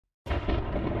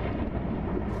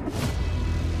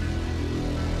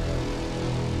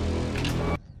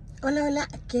Hola, hola,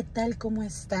 ¿qué tal? ¿Cómo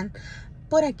están?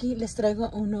 Por aquí les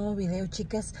traigo un nuevo video,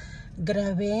 chicas.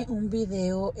 Grabé un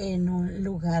video en un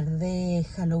lugar de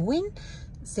Halloween.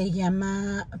 Se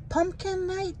llama Pumpkin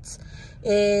Nights.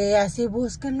 Así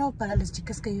búsquenlo para las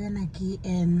chicas que viven aquí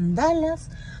en Dallas.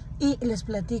 Y les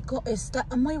platico, está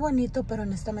muy bonito, pero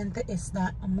honestamente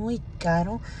está muy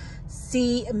caro.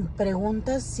 Si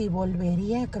preguntas si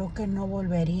volvería, creo que no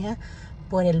volvería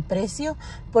por el precio,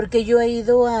 porque yo he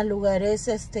ido a lugares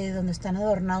donde están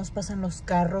adornados, pasan los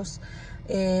carros,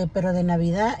 pero de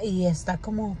Navidad, y está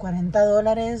como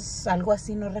 $40, algo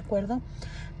así, no recuerdo,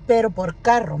 pero por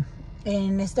carro.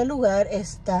 En este lugar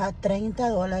está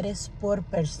 $30 por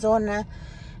persona.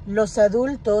 Los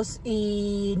adultos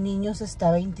y niños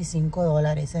está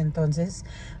 $25. Entonces,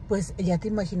 pues ya te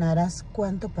imaginarás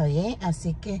cuánto pagué.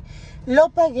 Así que lo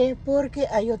pagué porque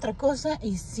hay otra cosa.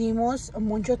 Hicimos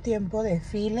mucho tiempo de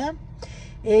fila.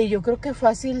 Yo creo que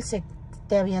fácil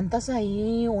te avientas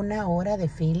ahí 1 hora de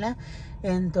fila.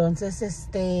 Entonces,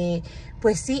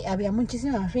 pues sí, había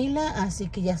muchísima fila, así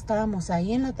que ya estábamos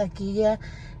ahí en la taquilla.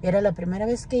 Era la primera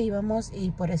vez que íbamos y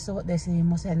por eso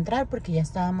decidimos entrar, porque ya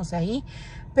estábamos ahí.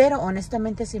 Pero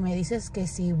honestamente, si me dices que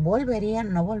si volvería,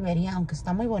 no volvería, aunque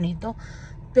está muy bonito.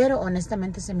 Pero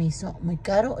honestamente se me hizo muy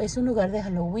caro. Es un lugar de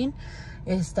Halloween.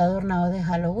 Está adornado de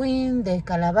Halloween, de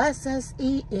calabazas,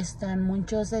 y están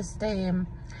muchos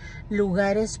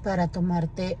lugares para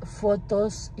tomarte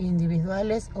fotos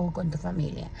individuales o con tu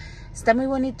familia. Está muy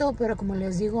bonito, pero como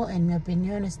les digo, en mi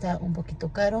opinión está un poquito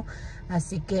caro.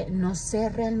 Así que no sé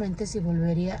realmente si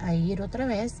volvería a ir otra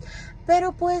vez.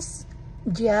 Pero pues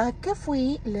ya que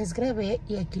fui, les grabé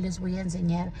y aquí les voy a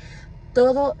enseñar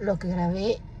todo lo que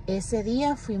grabé ese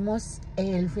día. Fuimos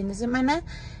el fin de semana.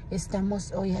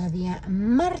 Estamos hoy a día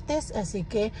martes, así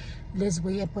que les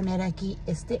voy a poner aquí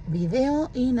este video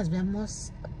y nos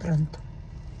vemos pronto.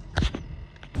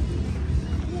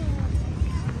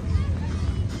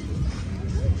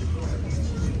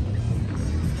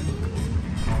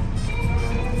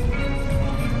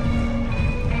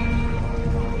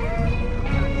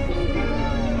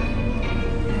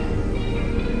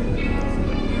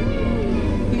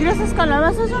 ¿Y mira esas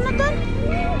calabazas, Jonathan?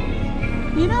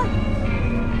 Mira.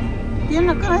 Tiene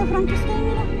la cara de Frankenstein,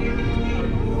 mira.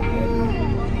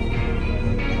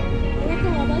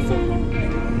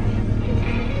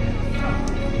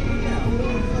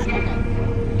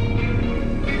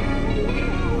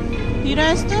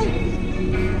 Mira este.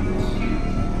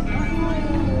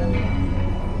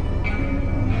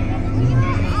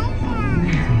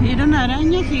 Mira una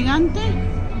araña gigante.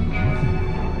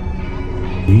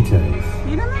 Details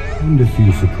and a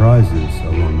few surprises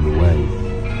along the way.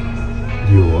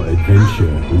 Your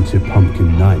adventure into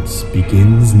Pumpkin Nights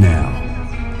begins now.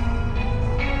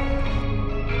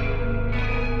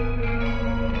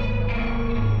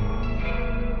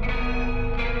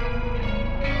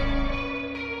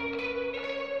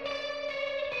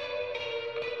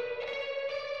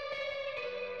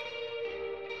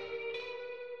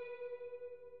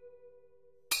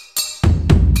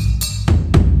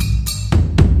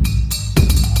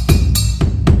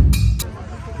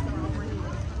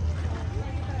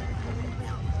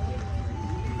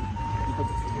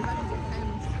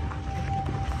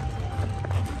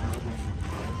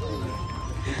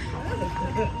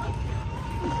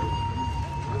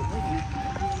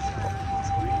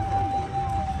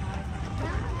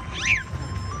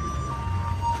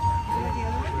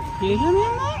 Mira, mi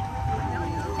amor.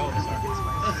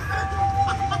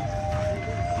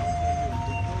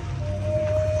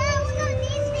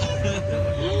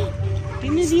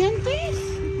 ¿Tiene dientes?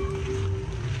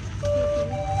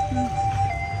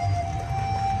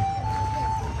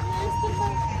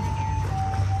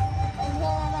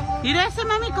 Mira ese,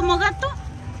 mami, como gato.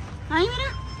 Ay,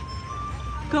 mira.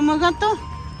 Como gato.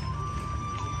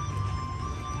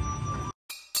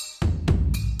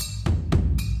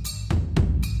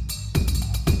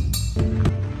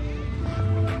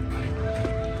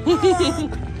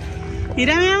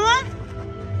 Mira, mi amor.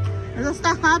 Eso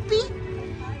está happy.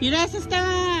 Mira, eso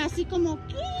está así como...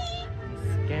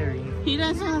 Scary.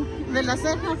 Mira eso de las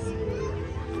cejas.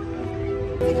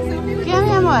 ¿Qué,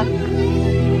 mi amor?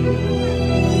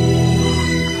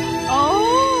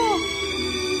 Oh.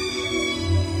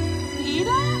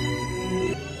 Mira.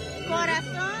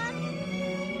 Corazón.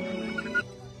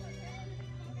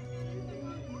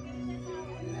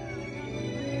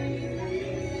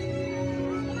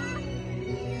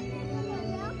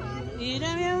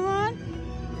 Mira, mi amor.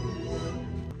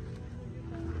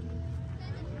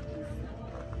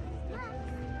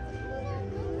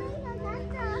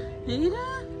 Mira.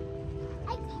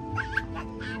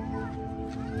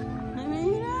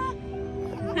 Mira.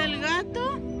 El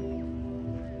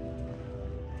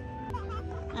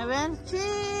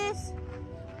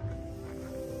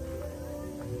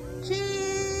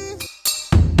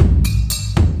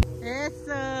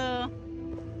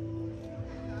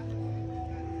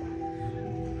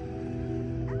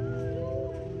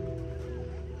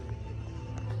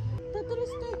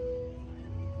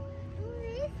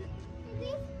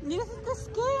Mira, se está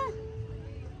scared.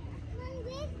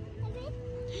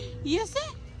 ¿Y ese?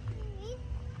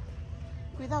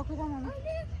 Cuidado, cuidado, mamá.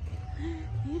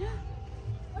 Mira.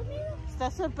 Está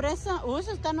sorpresa.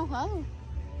 Eso está enojado.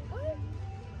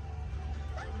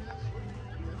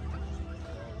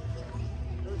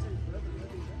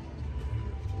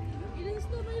 Mira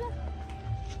esto, mira.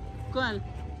 ¿Cuál?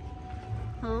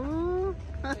 Oh.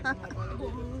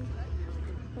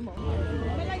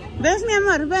 ¿Ves, mi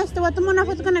amor? ¿Ves? Te voy a tomar una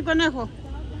foto con el conejo.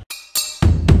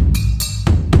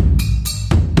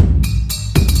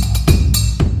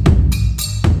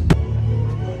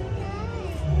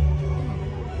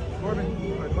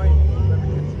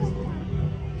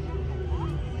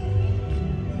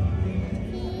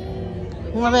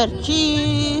 A ver,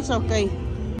 cheese, ok.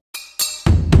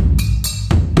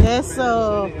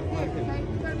 Eso.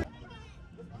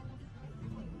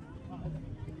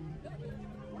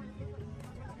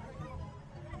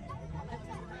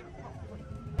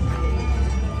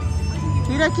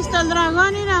 Mira, aquí está el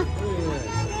dragón, mira.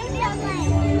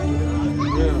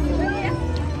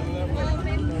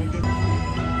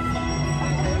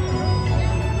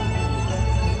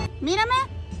 Mírame.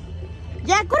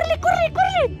 Ya, córrele, córrele,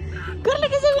 córrele. Córrele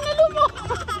que se viene el humo.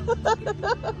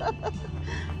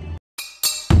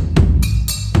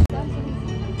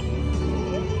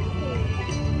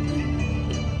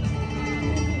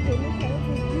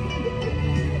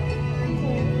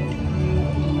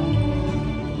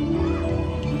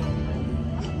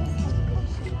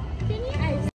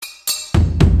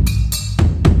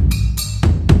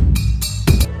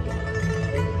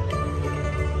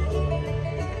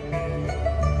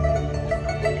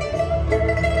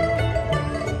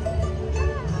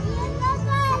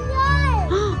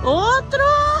 ¡Otro!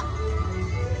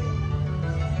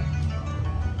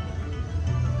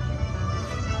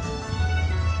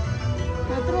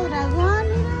 Otro dragón,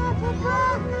 mira,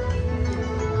 papá.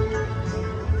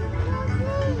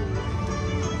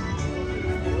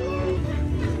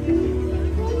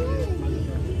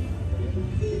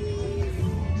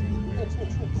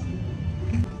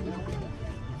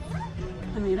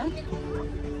 Mira.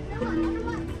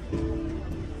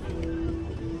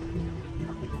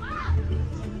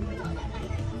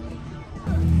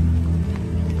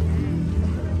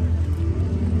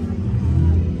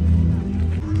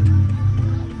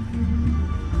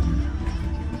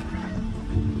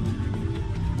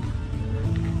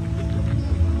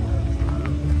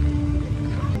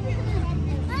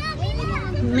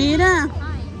 Mira.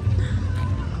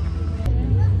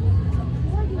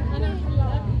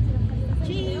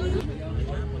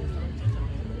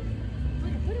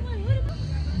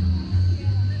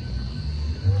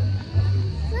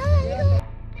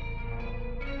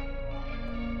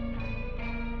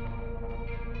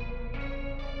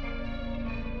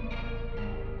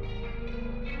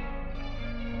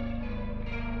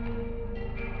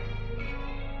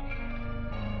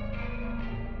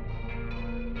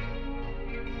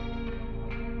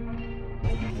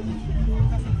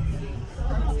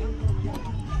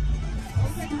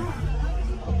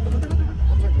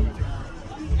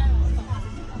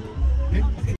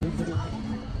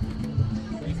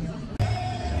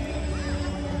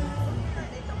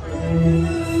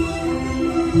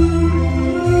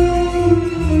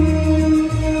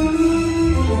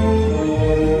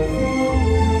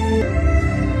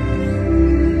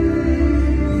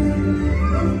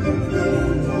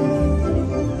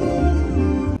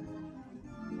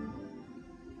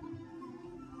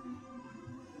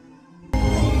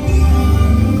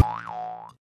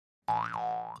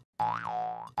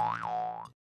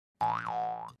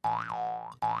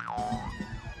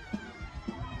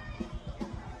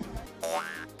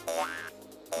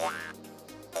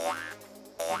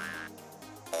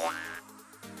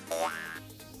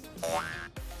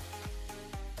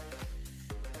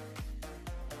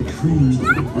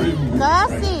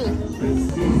 Casi.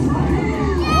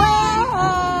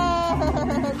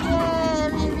 ¡Bien,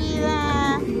 mi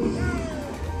vida!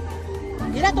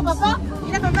 Mira a tu papá,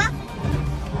 mira a papá.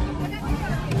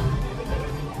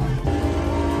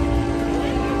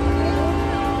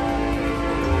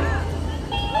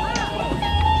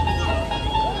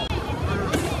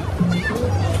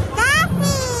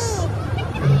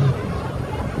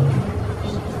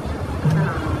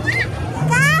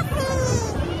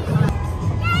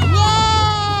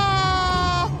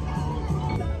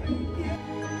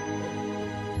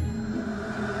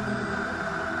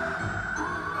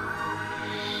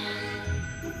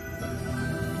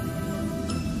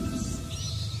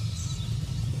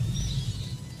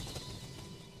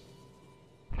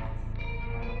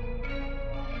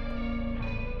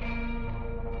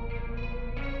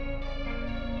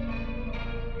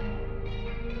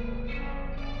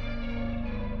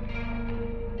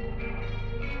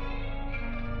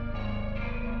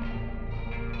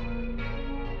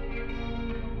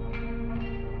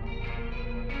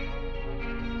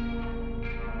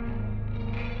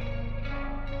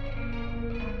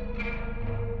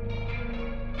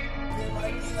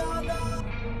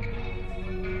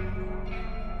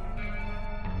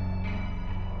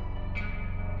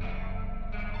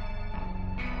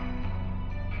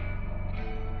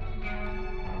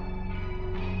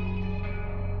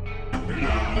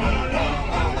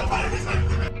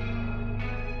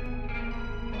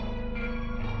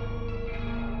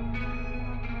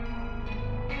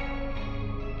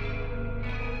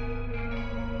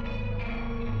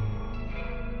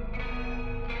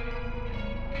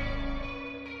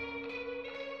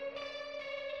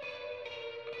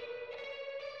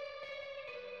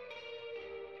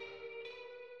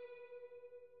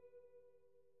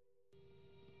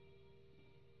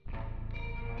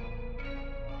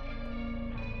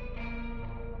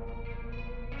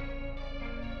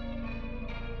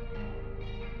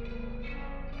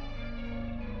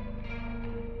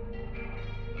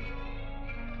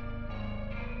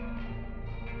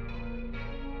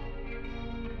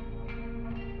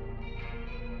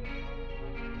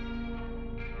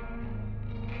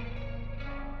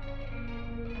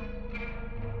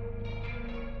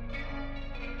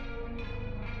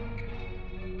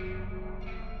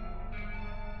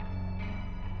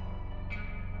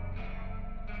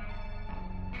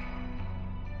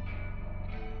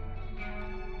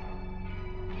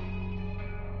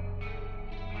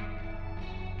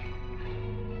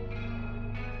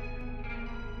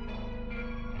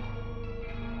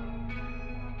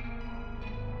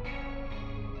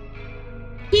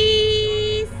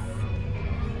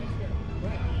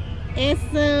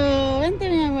 Eso, vente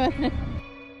mi amor.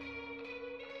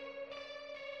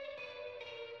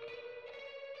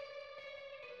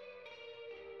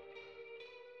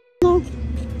 No.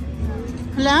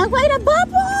 La Guaira,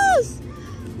 vamos.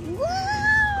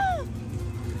 ¡Wow!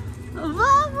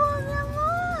 Vamos, mi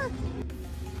amor.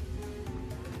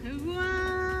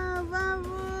 ¡Wow!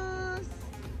 Vamos.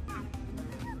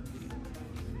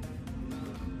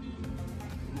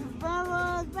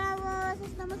 Vamos, vamos,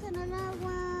 estamos en el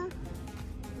agua.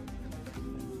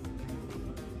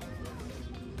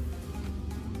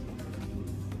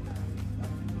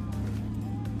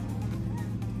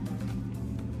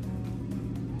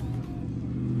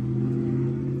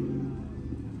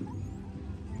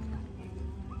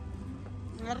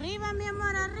 Arriba, mi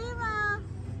amor, arriba.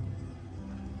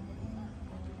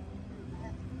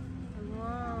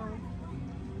 Wow.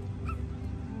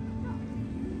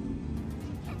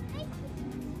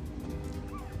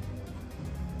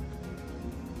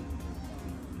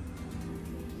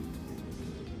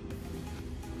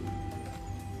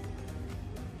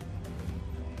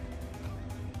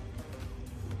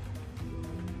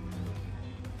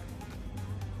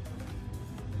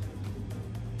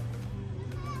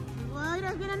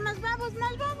 Mira, vienen más babos,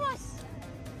 más babos.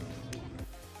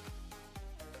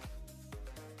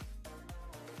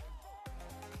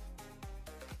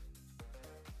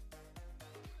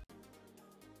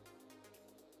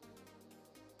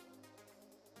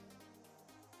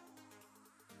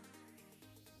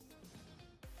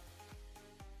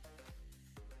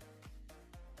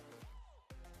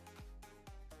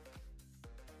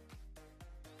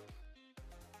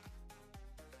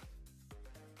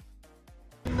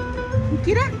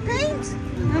 Kira, paint,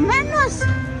 manos.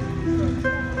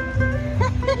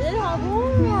 El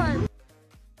jabón.